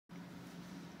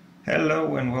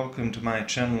Hello and welcome to my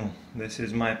channel. This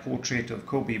is my portrait of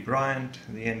Kobe Bryant,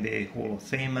 the NBA Hall of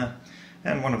Famer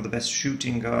and one of the best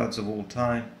shooting guards of all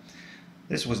time.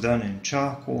 This was done in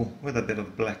charcoal with a bit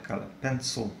of black colored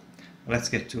pencil. Let's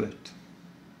get to it.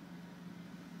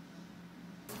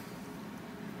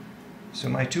 So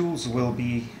my tools will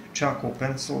be charcoal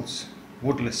pencils,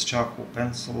 woodless charcoal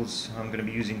pencils. I'm going to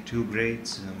be using two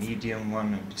grades, a medium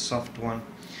one and a soft one.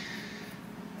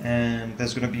 And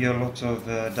there's going to be a lot of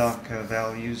darker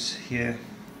values here,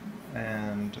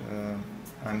 and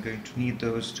I'm going to need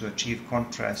those to achieve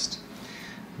contrast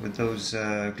with those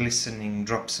glistening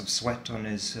drops of sweat on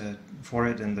his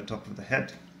forehead and the top of the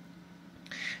head.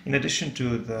 In addition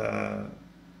to the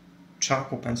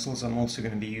charcoal pencils, I'm also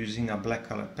going to be using a black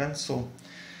colored pencil,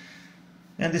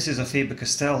 and this is a Faber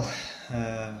Castell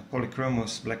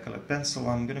polychromos black colored pencil.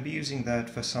 I'm going to be using that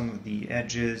for some of the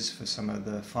edges, for some of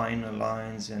the finer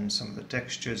lines and some of the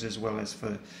textures, as well as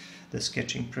for the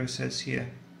sketching process here.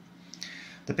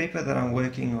 The paper that I'm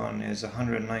working on is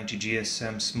 190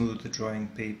 GSM smooth drawing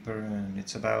paper, and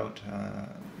it's about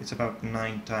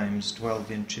 9 times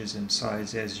 12 inches in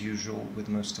size, as usual with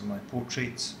most of my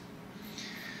portraits.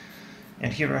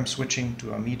 And here I'm switching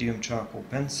to a medium charcoal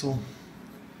pencil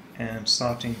and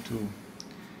starting to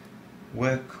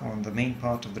work on the main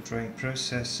part of the drawing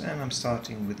process, and I'm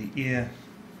starting with the ear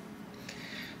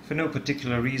for no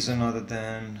particular reason other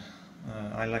than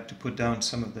I like to put down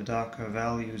some of the darker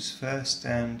values first,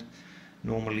 and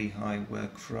normally I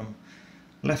work from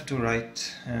left to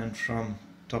right and from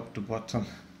top to bottom,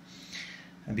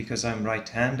 and because I'm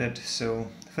right-handed, so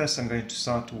first I'm going to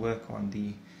start to work on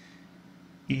the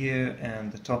ear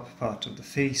and the top part of the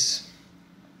face,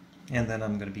 and then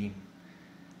I'm going to be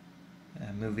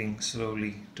moving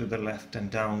slowly to the left and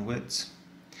downwards.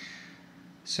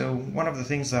 So one of the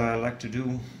things that I like to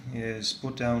do is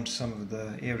put down some of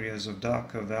the areas of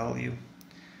darker value,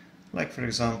 like for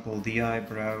example the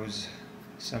eyebrows,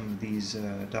 some of these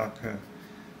darker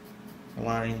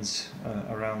lines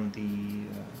around the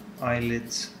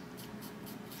eyelids,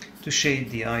 to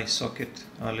shade the eye socket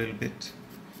a little bit,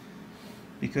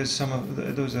 because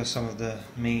those are some of the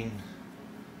main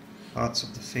parts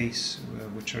of the face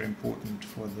which are important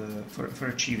for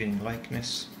achieving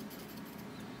likeness.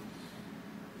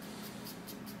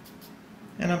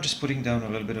 And I'm just putting down a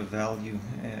little bit of value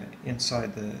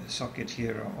inside the socket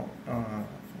here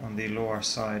on the lower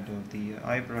side of the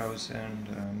eyebrows,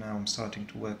 and now I'm starting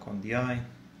to work on the eye.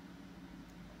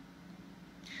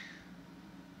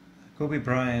 Kobe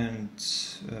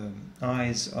Bryant's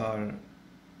eyes are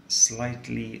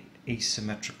slightly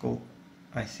asymmetrical,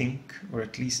 I think, or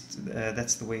at least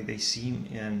that's the way they seem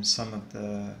in some of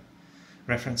the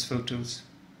reference photos.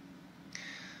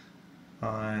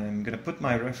 I'm going to put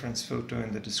my reference photo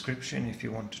in the description if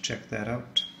you want to check that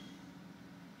out.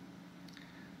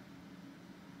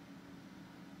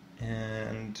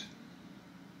 And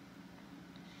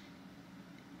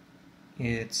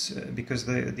it's because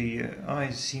the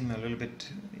eyes seem a little bit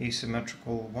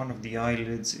asymmetrical. One of the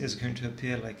eyelids is going to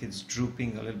appear like it's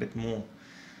drooping a little bit more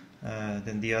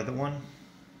than the other one.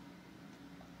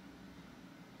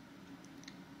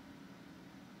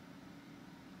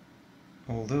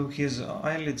 Although his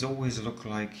eyelids always look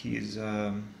like he's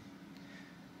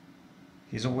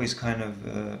always kind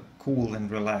of cool and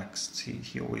relaxed.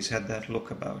 He always had that look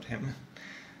about him.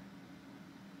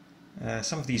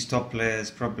 Some of these top players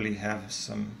probably have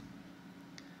some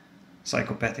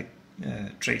psychopathic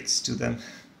traits to them.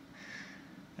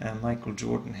 Michael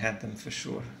Jordan had them for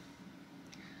sure.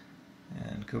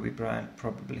 And Kobe Bryant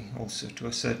probably also to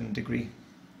a certain degree.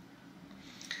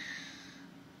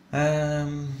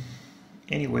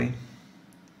 Anyway,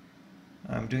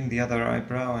 I'm doing the other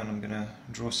eyebrow, and I'm going to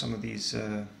draw some of these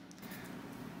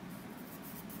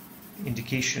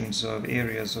indications of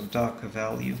areas of darker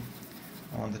value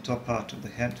on the top part of the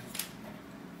head.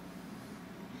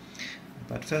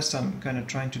 But first I'm kind of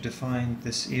trying to define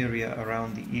this area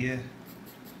around the ear,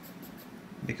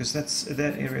 because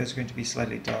that area is going to be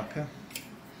slightly darker.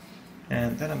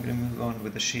 And then I'm going to move on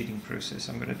with the shading process.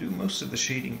 I'm going to do most of the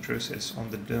shading process on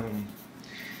the dome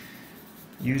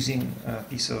using a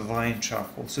piece of vine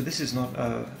charcoal. So this is not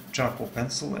a charcoal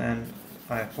pencil, and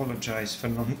I apologize for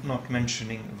not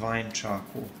mentioning vine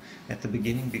charcoal at the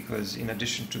beginning, because in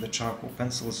addition to the charcoal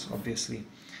pencils, obviously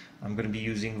I'm going to be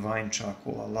using vine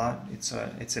charcoal a lot. It's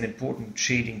an important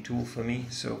shading tool for me,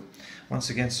 so once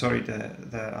again sorry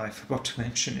that I forgot to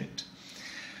mention it.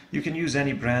 You can use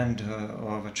any brand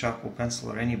of a charcoal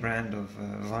pencil or any brand of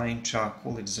vine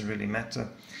charcoal, it doesn't really matter.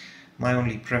 My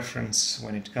only preference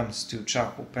when it comes to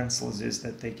charcoal pencils is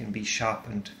that they can be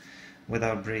sharpened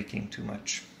without breaking too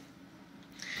much.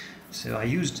 So I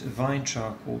used vine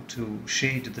charcoal to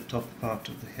shade the top part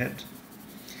of the head.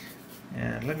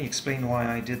 And let me explain why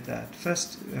I did that.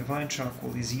 First, vine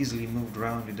charcoal is easily moved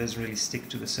around. It doesn't really stick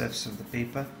to the surface of the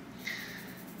paper.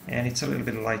 And it's a little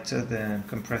bit lighter than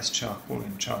compressed charcoal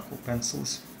and charcoal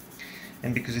pencils.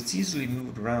 And because it's easily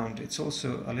moved around, it's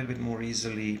also a little bit more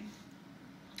easily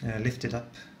lifted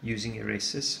up using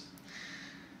erasers.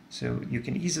 So you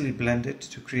can easily blend it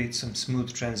to create some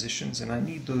smooth transitions, and I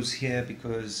need those here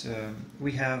because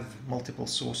we have multiple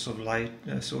sources of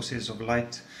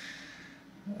light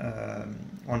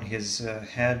on his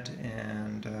head,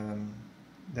 and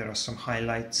there are some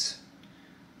highlights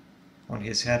on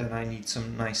his head, and I need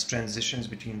some nice transitions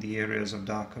between the areas of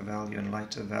darker value and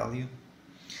lighter value.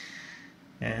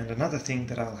 And another thing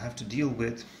that I'll have to deal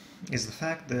with is the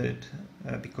fact that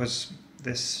because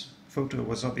this photo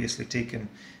was obviously taken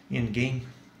in game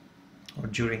or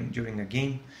during a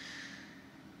game,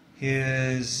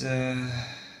 his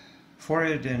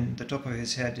forehead and the top of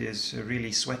his head is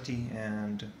really sweaty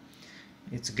and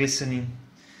it's glistening,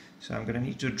 so I'm going to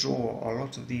need to draw a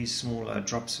lot of these smaller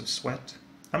drops of sweat.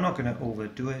 I'm not going to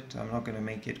overdo it. I'm not going to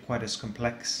make it quite as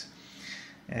complex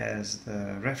as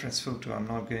the reference photo. I'm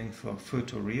not going for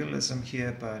photorealism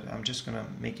here, but I'm just going to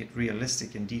make it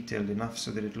realistic and detailed enough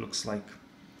so that it looks like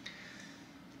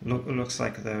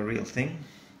the real thing,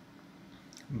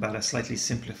 but a slightly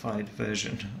simplified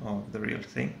version of the real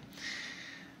thing.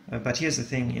 But here's the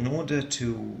thing: in order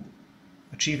to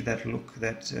achieve that look,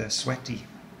 that sweaty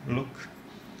look,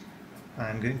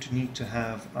 I'm going to need to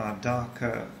have a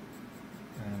darker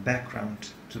background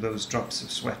to those drops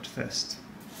of sweat first.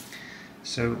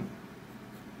 So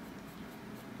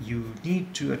you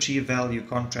need to achieve value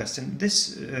contrast, and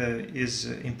this is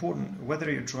important whether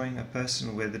you're drawing a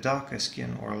person with a darker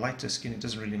skin or a lighter skin. It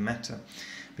doesn't really matter,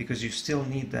 because you still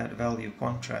need that value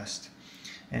contrast.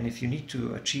 And if you need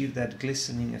to achieve that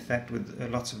glistening effect with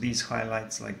lots of these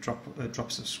highlights like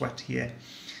drops of sweat here,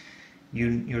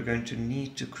 you're going to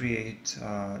need to create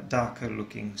darker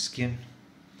looking skin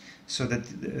so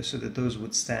that those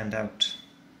would stand out.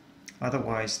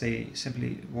 Otherwise they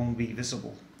simply won't be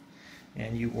visible,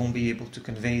 and you won't be able to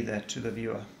convey that to the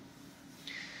viewer.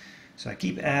 So I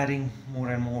keep adding more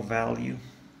and more value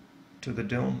to the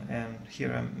dome, and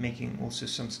here I'm making also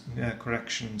some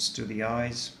corrections to the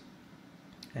eyes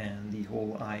and the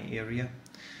whole eye area.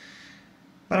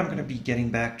 But I'm going to be getting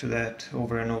back to that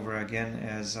over and over again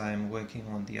as I'm working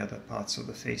on the other parts of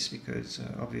the face, because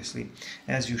obviously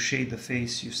as you shade the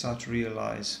face you start to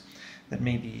realize that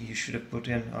maybe you should have put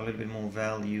in a little bit more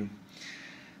value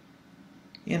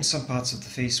in some parts of the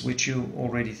face which you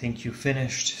already think you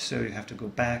finished, so you have to go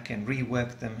back and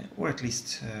rework them, or at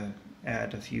least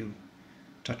add a few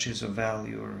touches of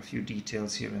value or a few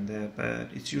details here and there, but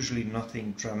it's usually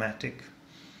nothing dramatic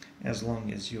as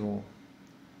long as your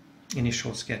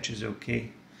initial sketch is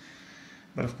okay.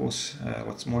 But of course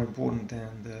what's more important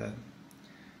than the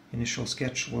initial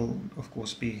sketch will of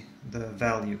course be the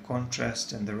value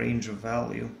contrast and the range of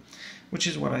value, which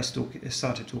is what I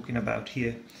started talking about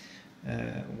here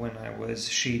when I was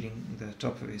shading the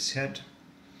top of his head.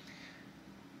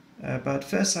 But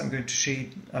first I'm going to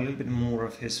shade a little bit more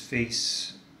of his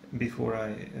face before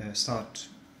I start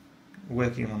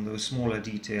working on those smaller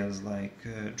details like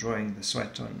drawing the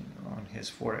sweat on his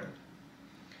forehead.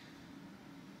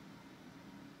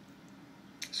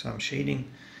 So I'm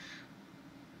shading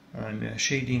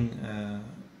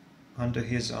under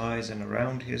his eyes and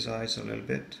around his eyes a little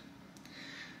bit,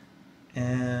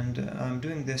 and I'm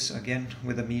doing this again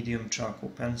with a medium charcoal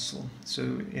pencil.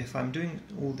 So if I'm doing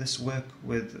all this work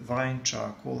with vine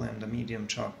charcoal and a medium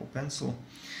charcoal pencil,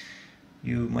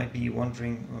 you might be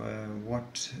wondering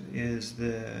what is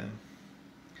the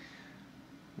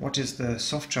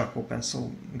soft charcoal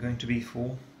pencil going to be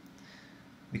for,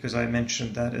 because I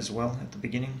mentioned that as well at the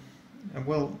beginning.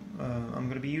 Well, I'm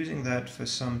going to be using that for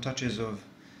some touches of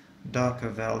darker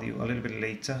value a little bit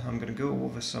later. I'm going to go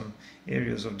over some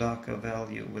areas of darker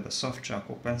value with a soft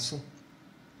charcoal pencil,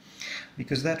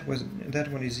 because that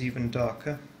one is even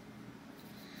darker,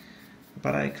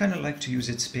 but I kind of like to use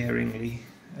it sparingly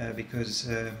because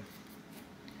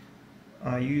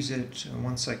I use it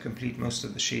once I complete most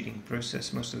of the shading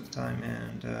process most of the time,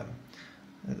 and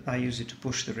I use it to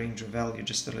push the range of value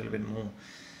just a little bit more,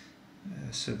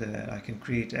 so that I can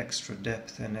create extra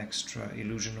depth and extra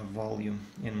illusion of volume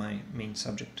in my main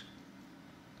subject.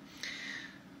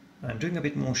 I'm doing a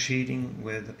bit more shading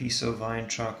with a piece of vine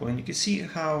charcoal, and you can see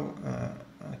how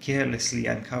carelessly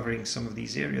I'm covering some of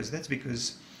these areas. That's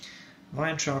because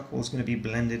vine charcoal is going to be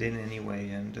blended in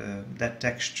anyway, and that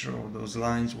texture or those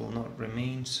lines will not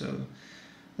remain, so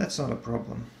that's not a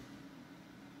problem.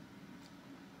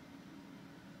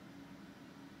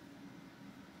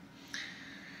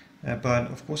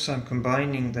 But of course I'm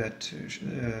combining that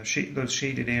those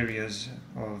shaded areas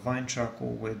of vine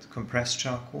charcoal with compressed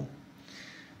charcoal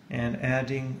and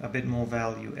adding a bit more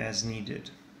value as needed.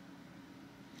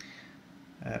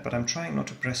 But I'm trying not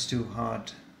to press too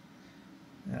hard.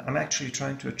 I'm actually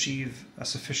trying to achieve a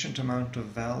sufficient amount of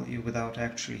value without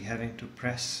actually having to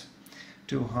press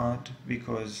too hard,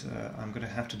 because I'm going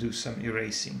to have to do some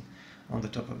erasing on the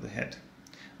top of the head.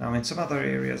 Now in some other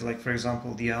areas, like for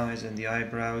example the eyes and the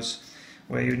eyebrows,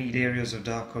 where you need areas of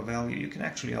darker value, you can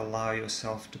actually allow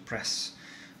yourself to press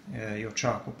your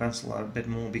charcoal pencil out a bit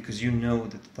more, because you know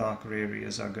that the darker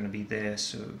areas are going to be there,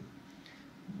 so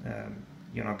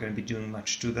you're not going to be doing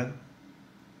much to them.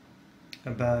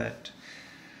 But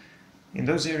in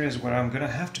those areas where I'm going to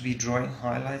have to be drawing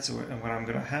highlights, or where I'm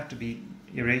going to have to be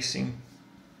erasing,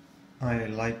 I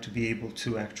like to be able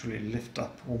to actually lift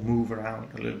up or move around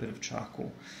a little bit of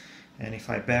charcoal. And if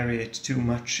I bury it too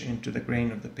much into the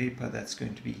grain of the paper, that's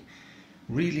going to be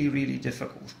really, really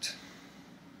difficult.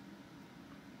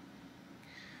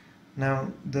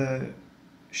 Now, the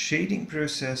shading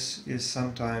process is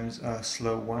sometimes a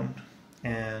slow one,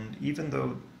 and even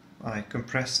though I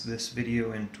compressed this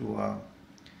video into a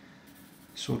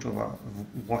sort of a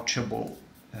watchable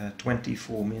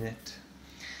 24-minute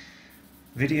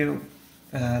video,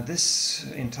 this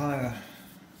entire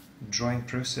drawing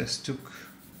process took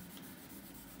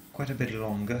quite a bit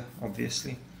longer,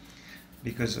 obviously,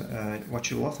 because what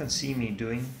you'll often see me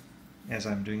doing, as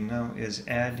I'm doing now, is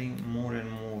adding more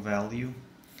and more value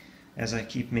as I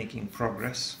keep making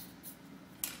progress.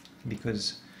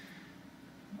 Because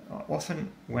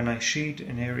often when I shade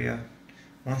an area,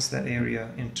 once that area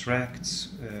interacts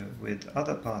with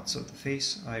other parts of the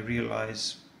face, I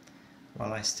realize,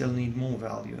 well, I still need more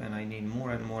value, and I need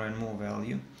more and more and more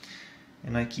value,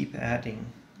 and I keep adding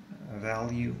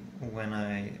value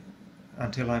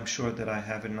until I'm sure that I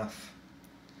have enough.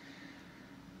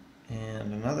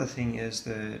 And another thing is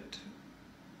that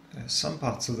some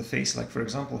parts of the face, like for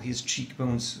example his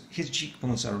cheekbones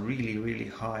are really, really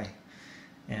high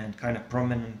and kind of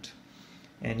prominent,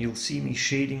 and you'll see me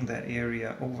shading that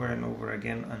area over and over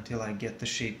again until I get the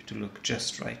shape to look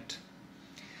just right.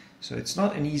 So it's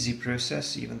not an easy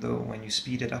process, even though when you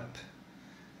speed it up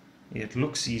it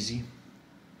looks easy.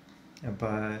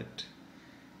 But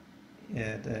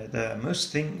the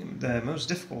most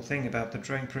difficult thing about the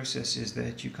drawing process is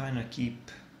that you kind of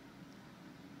keep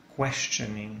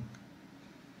questioning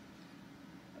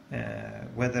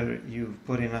whether you've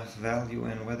put enough value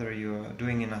and whether you're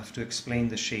doing enough to explain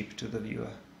the shape to the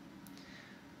viewer.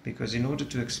 Because in order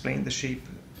to explain the shape,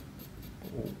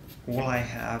 all I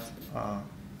have are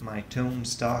my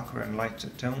tones, darker and lighter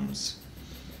tones,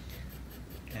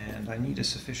 and I need a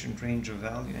sufficient range of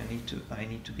value. I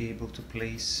need to be able to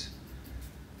place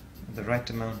the right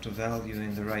amount of value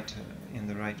in the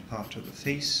right part of the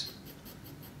face.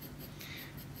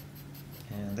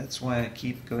 And that's why I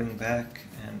keep going back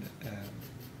and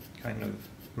kind of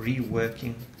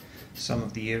reworking some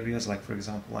of the areas. Like for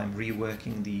example, I'm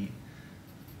reworking the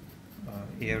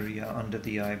area under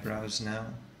the eyebrows now,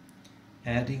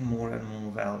 adding more and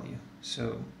more value.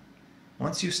 So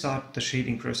once you start the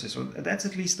shading process, well, that's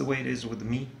at least the way it is with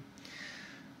me.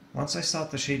 Once I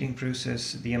start the shading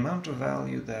process, the amount of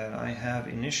value that I have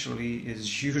initially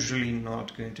is usually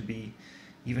not going to be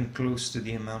even close to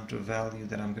the amount of value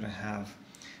that I'm going to have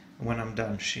when I'm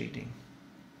done shading.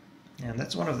 And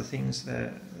that's one of the things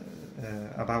that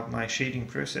about my shading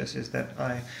process, is that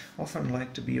I often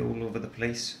like to be all over the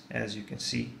place, as you can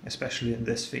see, especially in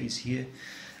this face here.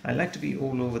 I like to be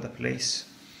all over the place.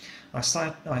 I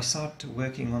start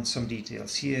working on some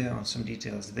details here, on some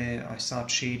details there. I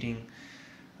start shading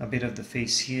a bit of the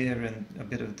face here and a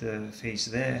bit of the face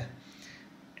there,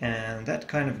 and that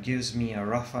kind of gives me a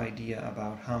rough idea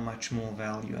about how much more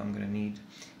value I'm going to need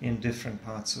in different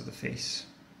parts of the face.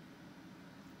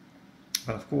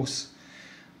 But of course,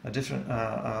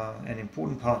 an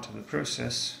important part of the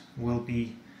process will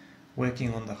be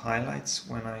working on the highlights,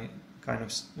 when I kind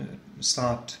of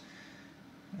start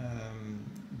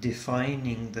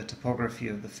defining the topography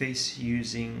of the face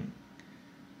using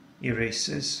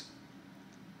erasers,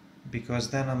 because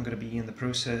then I'm going to be in the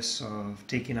process of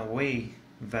taking away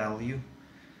value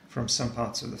from some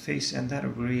parts of the face, and that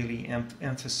will really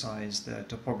emphasize the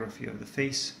topography of the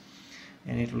face,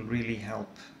 and it will really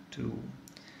help to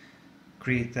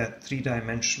create that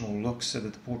three-dimensional look, so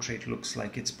that the portrait looks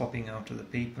like it's popping out of the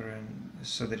paper, and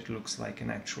so that it looks like an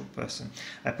actual person.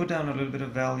 I put down a little bit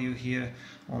of value here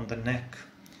on the neck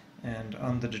and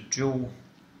under the jaw.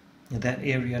 That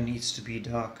area needs to be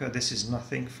darker. This is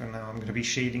nothing for now. I'm going to be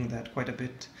shading that quite a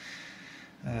bit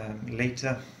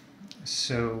later.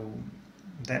 So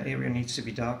that area needs to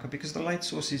be darker because the light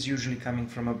source is usually coming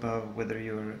from above, whether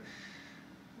you're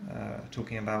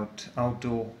talking about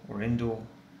outdoor or indoor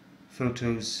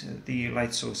photos. The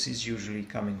light source is usually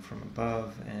coming from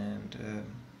above, and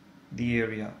the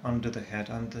area under the head,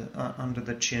 under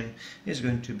the chin, is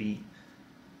going to be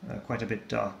quite a bit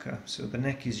darker. So the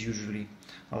neck is usually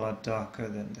a lot darker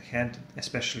than the head,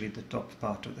 especially the top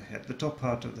part of the head. The top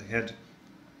part of the head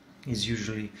is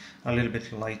usually a little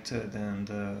bit lighter than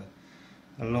the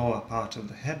lower part of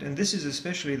the head, and this is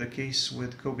especially the case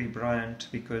with Kobe Bryant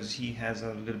because he has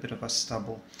a little bit of a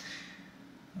stubble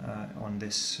on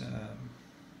this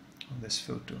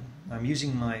photo. I'm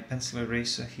using my pencil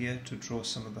eraser here to draw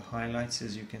some of the highlights,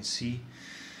 as you can see,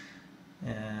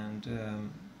 and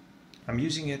I'm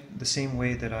using it the same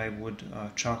way that I would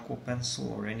a charcoal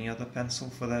pencil or any other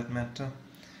pencil for that matter,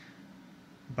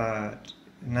 but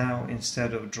now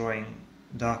instead of drawing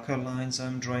darker lines,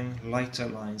 I'm drawing lighter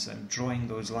lines. I'm drawing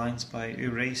those lines by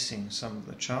erasing some of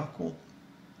the charcoal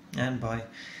and by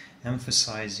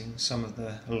emphasizing some of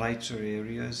the lighter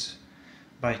areas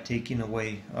by taking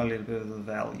away a little bit of the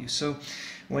value. So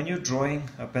when you're drawing,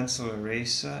 a pencil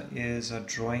eraser is a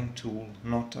drawing tool,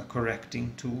 not a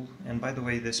correcting tool. And by the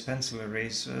way, this pencil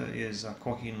eraser is a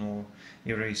Koh-i-Noor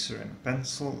eraser and a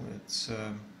pencil. It's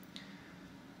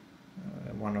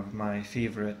one of my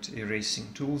favorite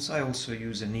erasing tools. I also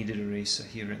use a kneaded eraser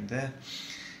here and there,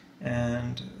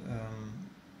 and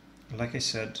like I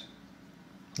said,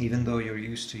 even though you're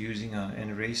used to using an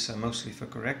eraser mostly for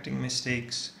correcting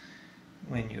mistakes,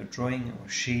 when you're drawing or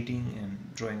shading and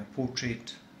drawing a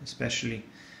portrait especially,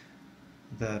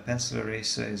 the pencil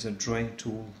eraser is a drawing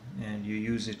tool, and you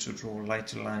use it to draw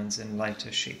lighter lines and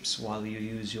lighter shapes, while you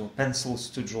use your pencils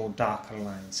to draw darker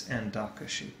lines and darker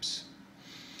shapes.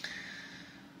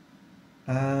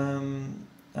 I'm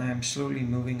slowly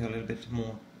moving a little bit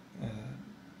more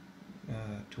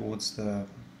towards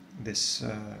this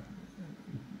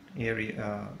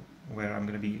area where I'm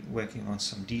going to be working on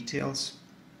some details.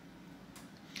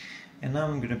 And now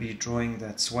I'm going to be drawing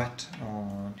that sweat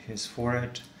on his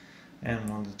forehead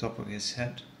and on the top of his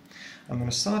head. I'm going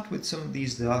to start with some of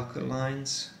these darker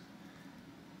lines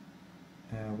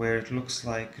where it looks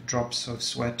like drops of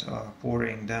sweat are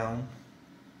pouring down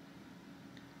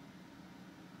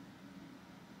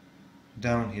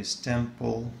his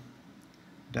temple,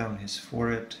 down his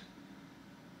forehead,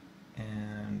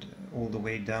 and all the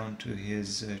way down to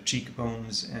his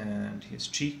cheekbones and his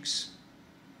cheeks.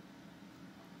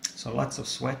 So lots of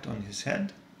sweat on his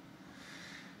head.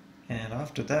 And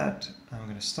after that, I'm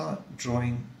going to start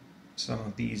drawing some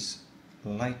of these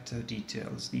lighter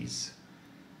details, these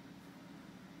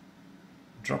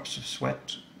drops of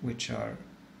sweat which are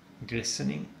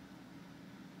glistening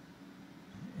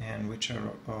and which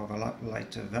are of a lot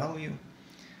lighter value.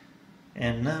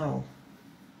 And now,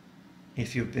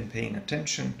 if you've been paying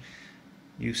attention,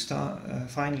 you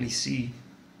finally see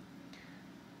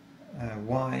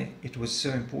why it was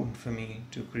so important for me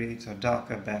to create a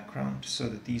darker background so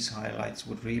that these highlights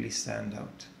would really stand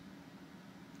out.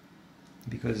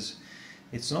 Because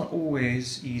it's not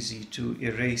always easy to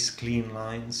erase clean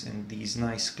lines and these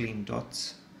nice clean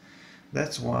dots.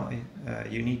 That's why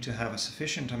you need to have a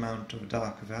sufficient amount of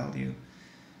dark value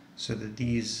so that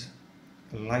these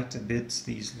lighter bits,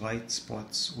 these light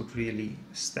spots, would really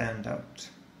stand out.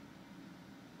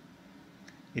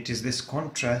 It is this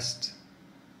contrast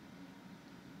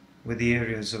with the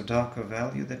areas of darker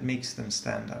value that makes them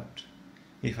stand out.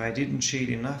 If I didn't shade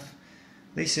enough,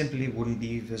 they simply wouldn't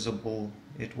be visible.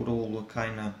 It would all look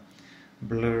kind of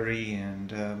blurry,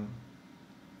 and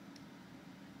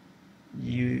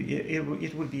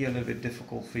it would be a little bit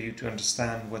difficult for you to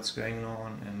understand what's going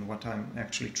on and what I'm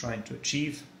actually trying to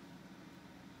achieve.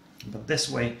 But this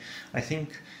way, I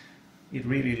think it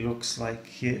really looks like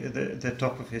the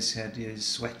top of his head is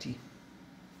sweaty.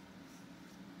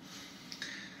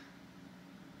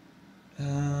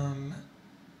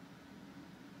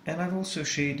 And I've also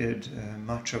shaded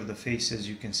much of the face. As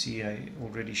you can see, I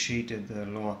already shaded the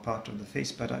lower part of the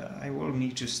face, but I will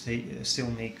need to still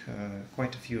make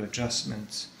quite a few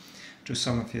adjustments to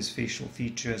some of his facial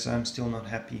features. I'm still not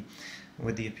happy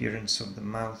with the appearance of the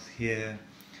mouth here,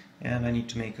 and I need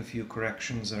to make a few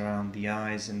corrections around the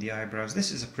eyes and the eyebrows.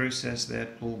 This is a process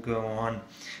that will go on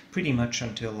pretty much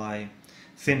until I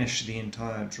finish the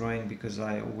entire drawing, because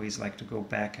I always like to go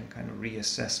back and kind of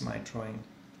reassess my drawing.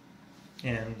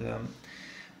 And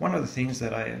one of the things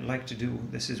that I like to do,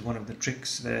 this is one of the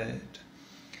tricks that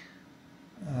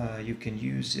you can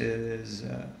use, is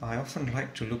I often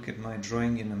like to look at my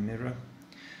drawing in a mirror,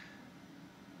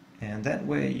 and that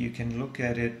way you can look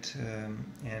at it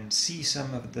and see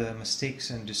some of the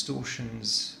mistakes and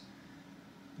distortions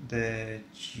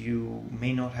that you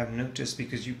may not have noticed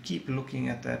because you keep looking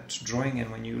at that drawing,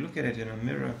 and when you look at it in a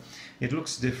mirror it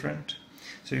looks different.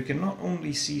 So you can not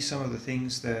only see some of the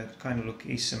things that kind of look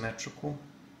asymmetrical,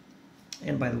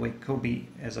 and by the way, Kobe,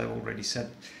 as I've already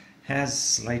said, has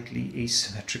slightly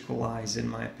asymmetrical eyes in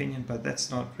my opinion, but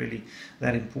that's not really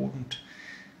that important.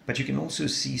 But you can also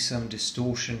see some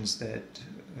distortions that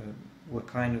were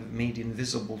kind of made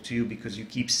invisible to you because you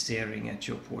keep staring at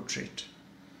your portrait.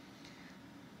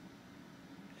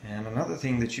 And another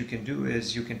thing that you can do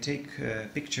is you can take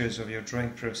pictures of your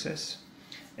drawing process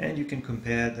and you can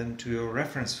compare them to your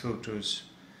reference photos.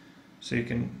 So you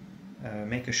can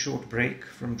make a short break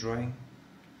from drawing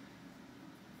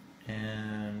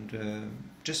and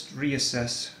just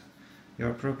reassess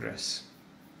your progress.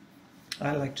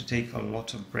 I like to take a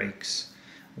lot of breaks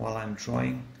while I'm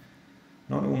drawing,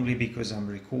 not only because I'm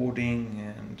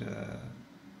recording and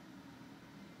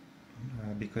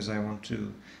because I want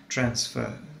to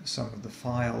transfer some of the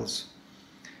files,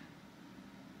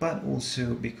 but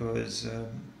also because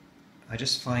I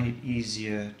just find it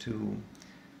easier to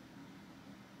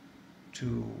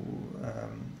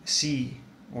see,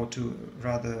 or to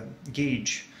rather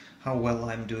gauge how well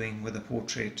I'm doing with a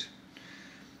portrait,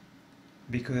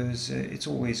 because it's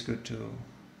always good to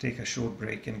take a short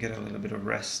break and get a little bit of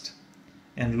rest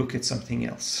and look at something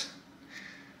else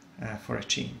for a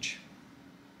change.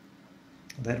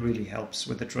 That really helps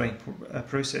with the drawing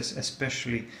process,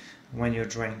 especially when you're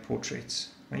drawing portraits.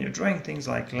 When you're drawing things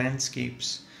like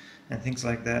landscapes and things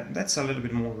like that, that's a little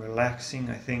bit more relaxing,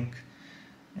 I think,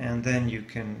 and then you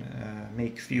can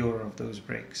make fewer of those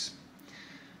breaks.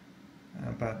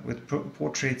 But with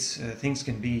portraits, things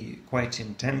can be quite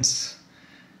intense,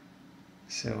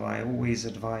 so I always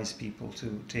advise people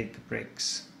to take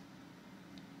breaks.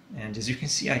 And as you can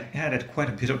see, I added quite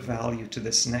a bit of value to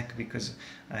this neck because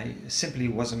I simply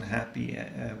wasn't happy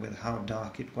with how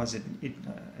dark it was.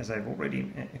 As I've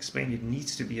already explained, it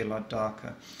needs to be a lot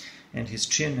darker. And his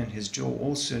chin and his jaw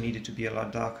also needed to be a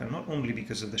lot darker, not only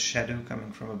because of the shadow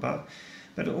coming from above,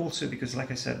 but also because,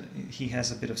 like I said, he has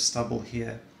a bit of stubble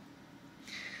here.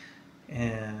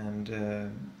 And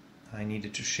I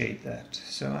needed to shade that.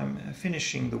 So I'm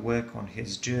finishing the work on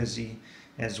his jersey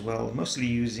as well, mostly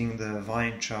using the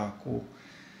vine charcoal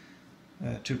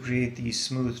to create these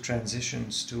smooth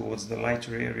transitions towards the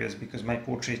lighter areas, because my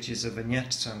portrait is a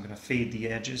vignette, so I'm going to fade the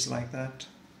edges like that.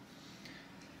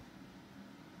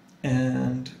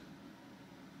 And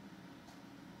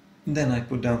then I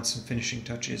put down some finishing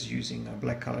touches using a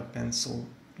black colored pencil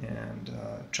and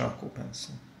a charcoal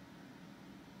pencil.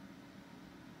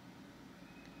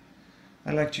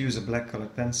 I like to use a black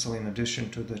colored pencil in addition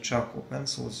to the charcoal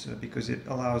pencils because it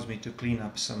allows me to clean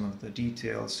up some of the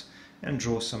details and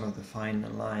draw some of the finer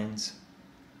lines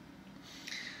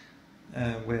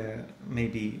where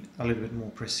maybe a little bit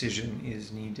more precision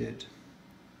is needed.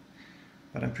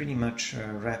 But I'm pretty much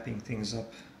wrapping things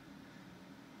up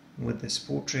with this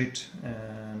portrait,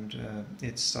 and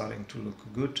it's starting to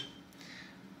look good.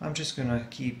 I'm just going to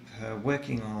keep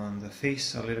working on the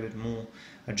face a little bit more,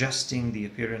 adjusting the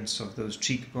appearance of those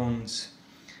cheekbones,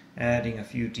 adding a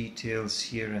few details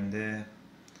here and there,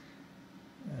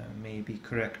 maybe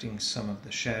correcting some of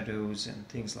the shadows and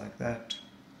things like that,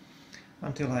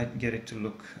 until I get it to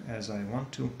look as I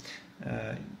want to.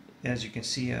 As you can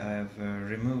see, I've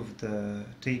removed the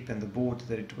tape and the board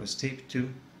that it was taped to,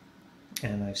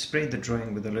 and I've sprayed the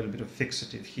drawing with a little bit of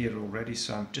fixative here already,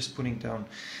 so I'm just putting down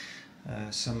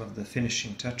some of the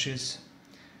finishing touches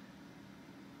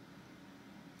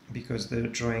because the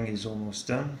drawing is almost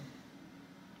done.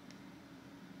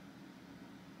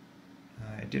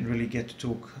 I didn't really get to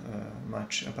talk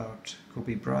much about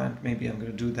Kobe Bryant. Maybe I'm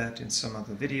going to do that in some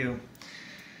other video.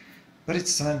 But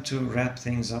it's time to wrap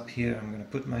things up here. I'm going to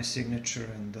put my signature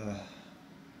in the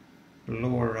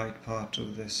lower right part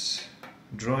of this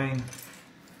drawing.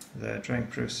 The drawing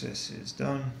process is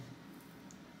done.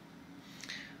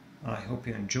 I hope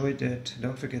you enjoyed it.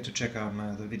 Don't forget to check out my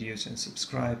other videos and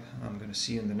subscribe. I'm going to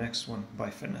see you in the next one.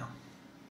 Bye for now.